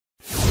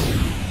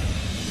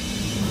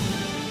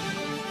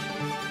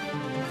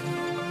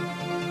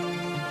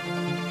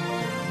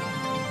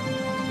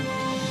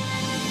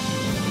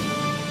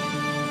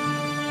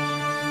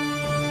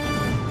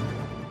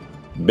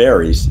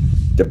Barry's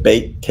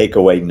debate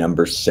takeaway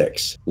number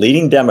 6.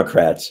 Leading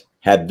Democrats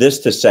had this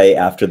to say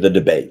after the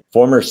debate.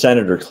 Former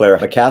Senator Claire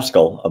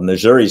McCaskill of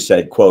Missouri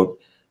said, quote,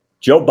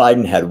 "Joe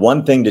Biden had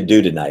one thing to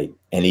do tonight,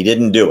 and he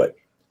didn't do it.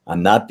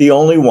 I'm not the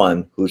only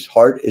one whose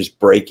heart is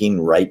breaking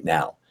right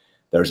now.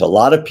 There's a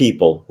lot of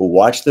people who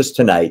watch this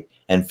tonight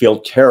and feel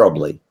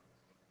terribly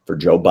for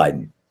Joe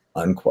Biden,"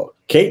 unquote.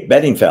 Kate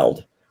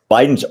Bedingfield,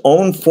 Biden's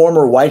own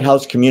former White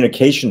House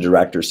communication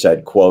director,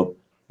 said, quote,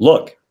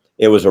 "Look,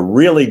 it was a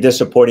really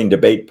disappointing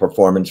debate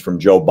performance from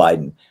Joe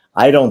Biden.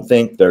 I don't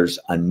think there's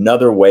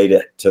another way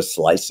to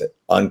slice it,"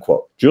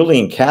 unquote.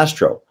 Julian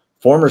Castro,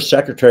 former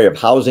Secretary of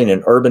Housing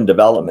and Urban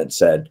Development,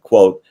 said,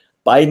 quote,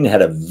 "Biden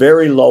had a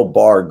very low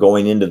bar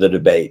going into the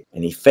debate,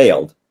 and he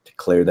failed to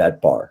clear that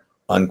bar,"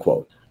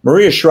 unquote.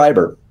 Maria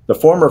Shriver, the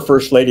former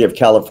First Lady of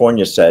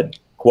California, said,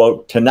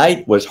 quote,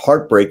 "Tonight was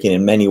heartbreaking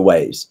in many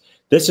ways.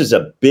 This is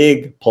a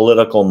big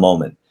political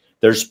moment.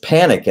 There's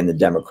panic in the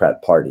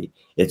Democrat Party.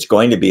 It's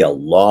going to be a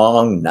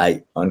long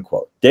night,"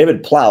 unquote.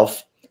 David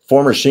Plouffe,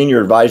 former senior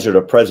advisor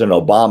to President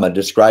Obama,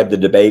 described the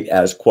debate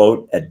as,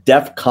 quote, "a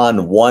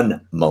DEFCON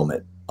 1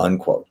 moment,"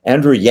 unquote.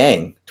 Andrew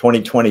Yang,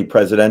 2020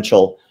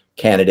 presidential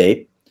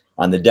candidate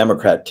on the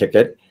Democrat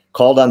ticket,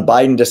 called on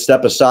Biden to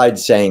step aside,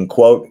 saying,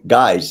 quote,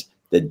 "Guys,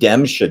 the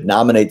Dems should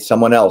nominate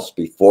someone else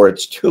before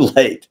it's too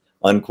late,"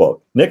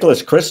 unquote.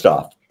 Nicholas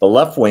Kristof, the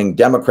left-wing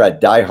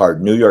Democrat diehard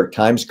New York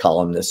Times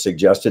columnist,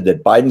 suggested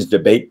that Biden's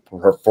debate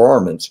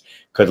performance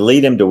could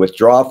lead him to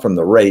withdraw from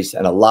the race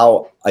and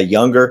allow a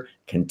younger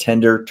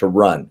contender to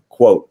run.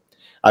 Quote,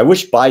 "I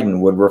wish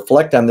Biden would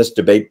reflect on this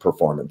debate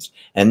performance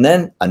and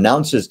then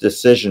announce his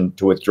decision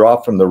to withdraw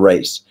from the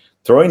race,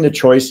 throwing the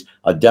choice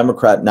of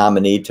Democrat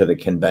nominee to the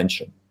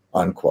convention,"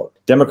 unquote.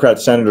 Democrat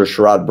Senator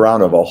Sherrod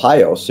Brown of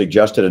Ohio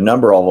suggested a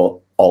number of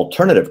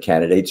alternative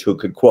candidates who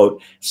could, quote,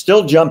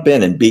 "still jump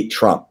in and beat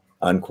Trump,"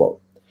 unquote.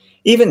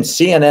 Even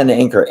CNN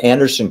anchor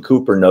Anderson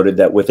Cooper noted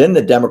that within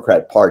the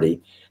Democrat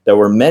Party, there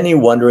were many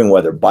wondering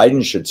whether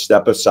Biden should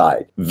step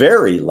aside.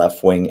 Very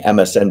left-wing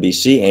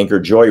MSNBC anchor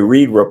Joy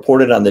Reid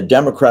reported on the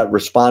Democrat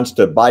response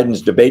to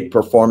Biden's debate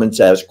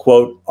performance as,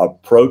 quote,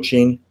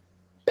 "approaching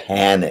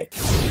panic."